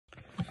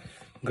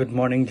Good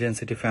morning,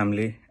 JNCT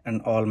family and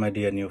all my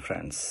dear new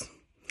friends.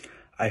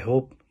 I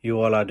hope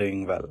you all are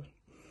doing well.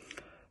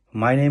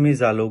 My name is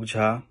Alok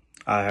Jha.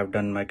 I have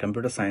done my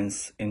computer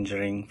science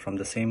engineering from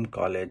the same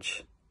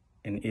college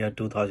in year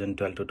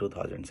 2012 to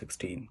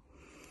 2016.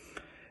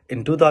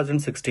 In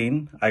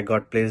 2016, I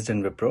got placed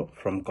in Wipro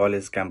from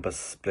college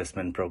campus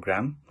placement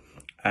program,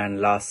 and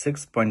last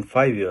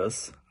 6.5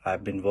 years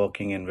I've been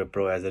working in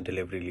Wipro as a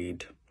delivery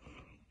lead.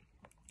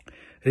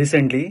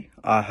 Recently,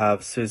 I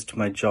have switched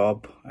my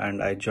job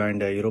and I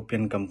joined a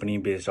European company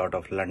based out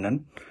of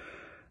London,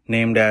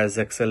 named as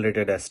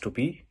Accelerated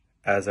S2P,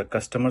 as a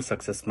customer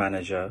success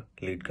manager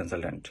lead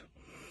consultant.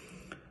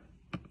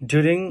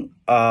 During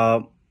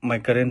my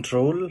current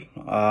role,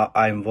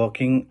 I'm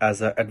working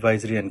as an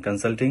advisory and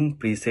consulting,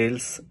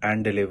 pre-sales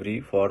and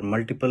delivery for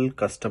multiple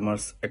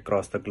customers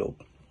across the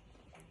globe.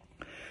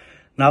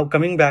 Now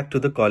coming back to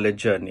the college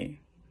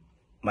journey,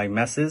 my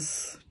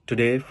message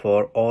today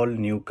for all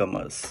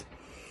newcomers.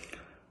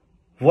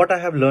 What I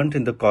have learned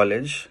in the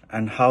college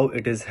and how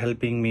it is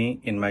helping me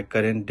in my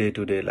current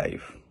day-to-day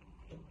life.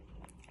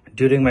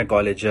 During my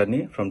college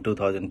journey from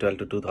 2012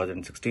 to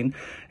 2016,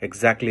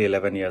 exactly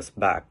 11 years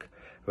back,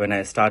 when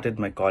I started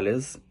my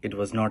college, it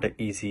was not an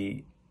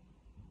easy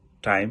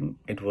time.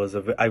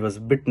 I was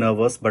a bit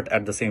nervous, but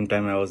at the same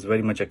time, I was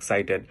very much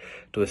excited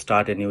to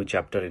start a new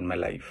chapter in my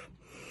life.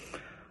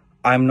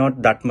 I was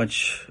not that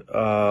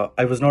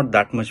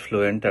much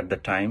fluent at the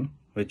time,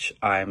 which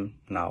I am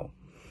now.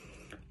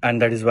 And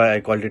that is why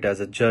I called it as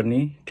a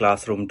journey,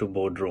 classroom to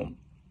boardroom.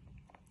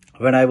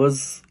 When I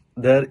was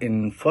there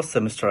in first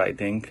semester, I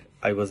think,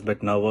 I was a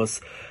bit nervous.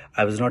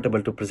 I was not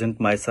able to present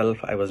myself.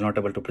 I was not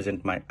able to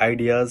present my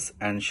ideas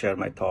and share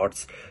my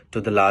thoughts to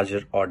the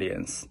larger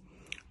audience.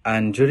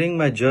 And during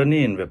my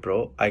journey in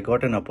Wipro, I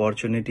got an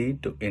opportunity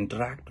to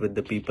interact with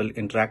the people,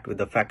 interact with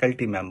the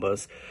faculty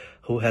members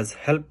who has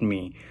helped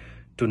me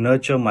to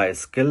nurture my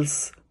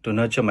skills, to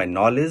nurture my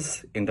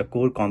knowledge in the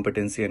core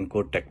competency and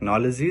core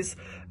technologies.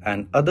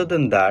 And other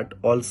than that,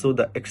 also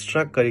the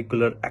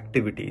extracurricular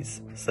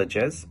activities such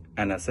as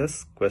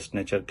NSS, Quest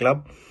Nature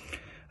Club,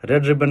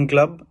 Red Ribbon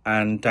Club,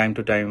 and time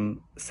to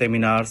time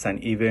seminars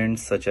and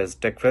events such as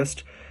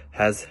TechFest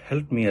has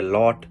helped me a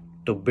lot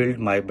to build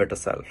my better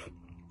self.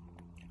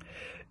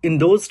 In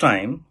those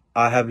time,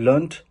 I have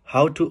learned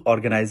how to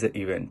organize an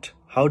event,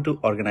 how to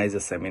organize a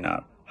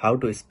seminar, how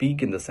to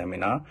speak in the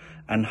seminar,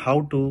 and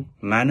how to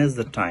manage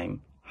the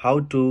time, how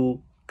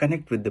to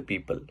connect with the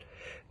people.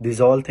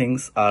 These all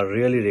things are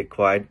really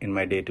required in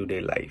my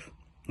day-to-day life.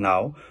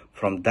 Now,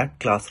 from that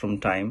classroom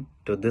time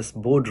to this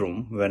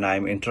boardroom, when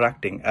I'm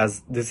interacting,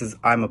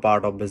 I'm a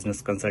part of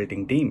business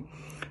consulting team.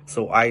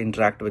 So I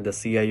interact with the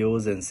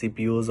CIOs and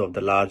CPOs of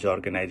the large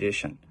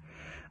organization.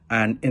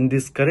 And in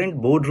these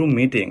current boardroom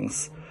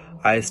meetings,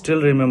 I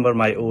still remember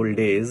my old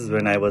days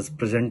when I was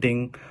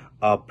presenting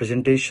a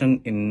presentation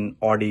in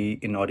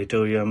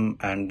auditorium,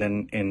 and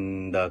then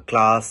in the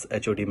class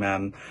HOD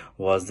ma'am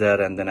was there,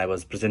 and then I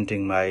was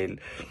presenting my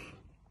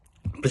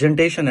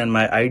presentation and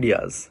my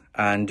ideas,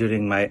 and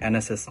during my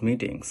NSS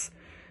meetings.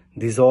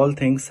 These all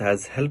things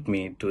has helped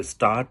me to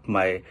start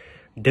my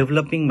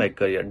developing my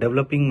career,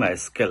 developing my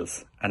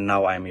skills, and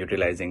now I am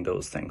utilizing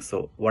those things.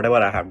 So whatever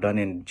I have done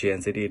in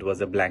JNCT, it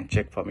was a blank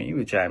check for me,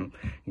 which I am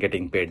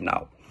getting paid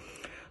now.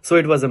 So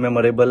it was a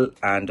memorable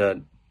and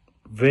a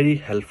very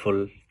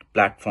helpful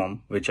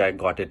platform which I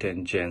got it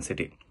in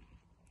JNCT.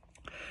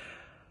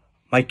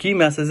 My key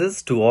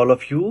messages to all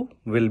of you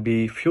will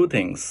be few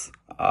things.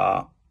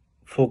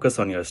 Focus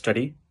on your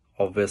study.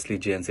 Obviously,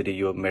 JNCT,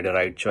 you have made a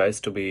right choice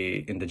to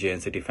be in the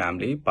JNCT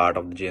family, part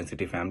of the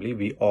JNCT family.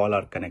 We all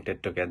are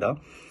connected together.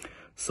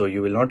 So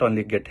you will not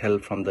only get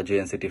help from the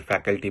JNCT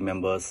faculty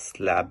members,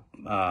 lab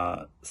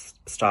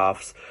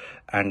staffs,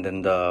 and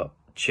then the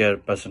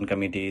chairperson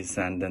committees,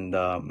 and then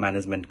the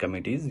management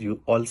committees.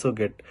 You also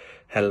get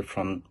help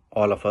from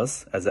all of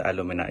us as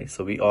alumni.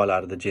 So we all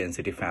are the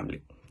JNCT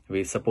family.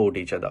 We support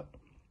each other.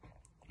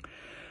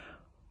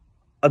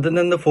 Other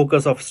than the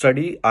focus of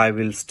study, I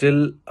will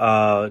still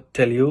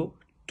tell you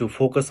to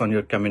focus on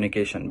your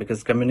communication,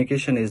 because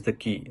communication is the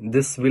key.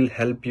 This will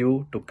help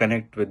you to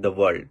connect with the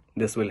world.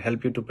 This will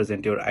help you to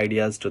present your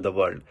ideas to the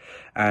world.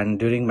 And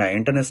during my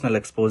international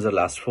exposure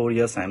last 4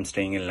 years, I am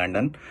staying in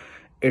London.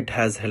 It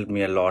has helped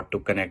me a lot to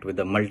connect with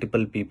the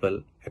multiple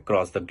people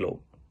across the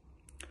globe.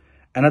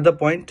 Another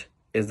point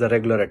is the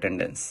regular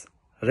attendance.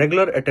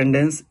 Regular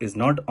attendance is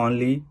not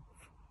only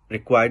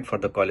required for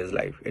the college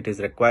life. It is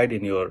required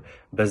in your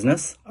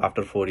business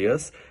after 4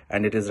 years,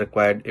 and it is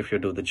required if you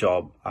do the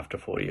job after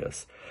 4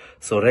 years.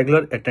 So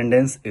regular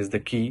attendance is the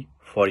key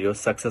for your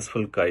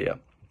successful career.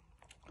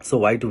 So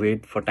why to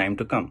wait for time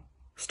to come?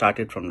 Start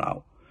it from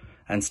now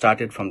and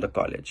start it from the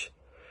college.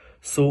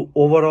 So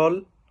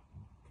overall,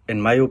 in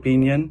my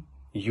opinion,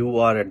 you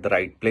are at the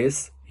right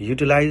place.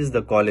 Utilize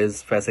the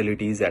college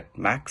facilities at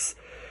max.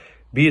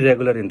 Be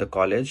regular in the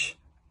college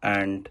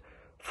and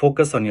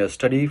focus on your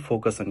study,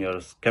 focus on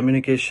your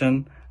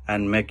communication,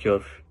 and make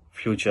your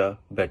future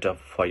better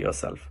for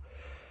yourself.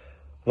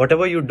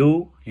 Whatever you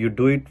do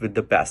it with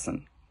the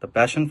passion. The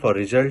passion for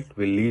result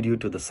will lead you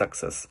to the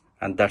success.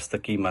 And that's the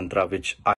key mantra which I